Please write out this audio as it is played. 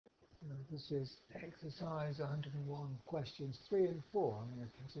This is exercise 101, questions 3 and 4. I'm going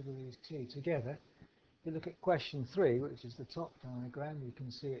to consider these two together. If you look at question 3, which is the top diagram, you can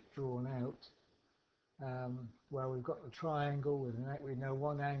see it drawn out, where we've got the triangle with we know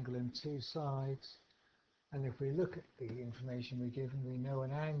one angle and two sides. And if we look at the information we're given, we know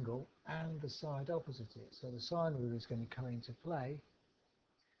an angle and the side opposite it. So the sine rule is going to come into play,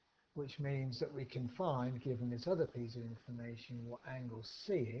 which means that we can find, given this other piece of information, what angle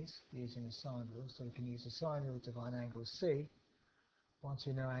C is using the sine rule. So we can use the sine rule to find angle C. Once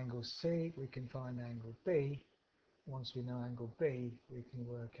we know angle C, we can find angle B. Once we know angle B, we can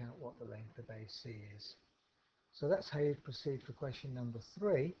work out what the length of AC is. So that's how you proceed for question number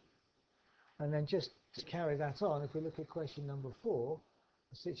 3. And then just to carry that on, if we look at question number 4,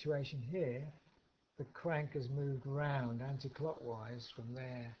 the situation here, the crank has moved round anti-clockwise from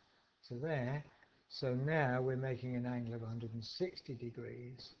there to there. So now we're making an angle of 160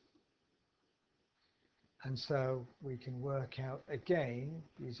 degrees. And so we can work out again,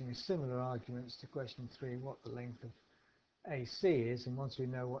 using similar arguments to question 3, what the length of AC is. And once we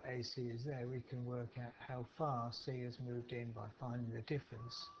know what AC is there, we can work out how far C has moved in by finding the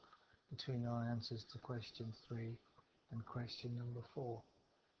difference between our answers to question 3 and question number 4.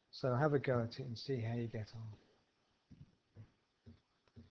 So have a go at it and see how you get on.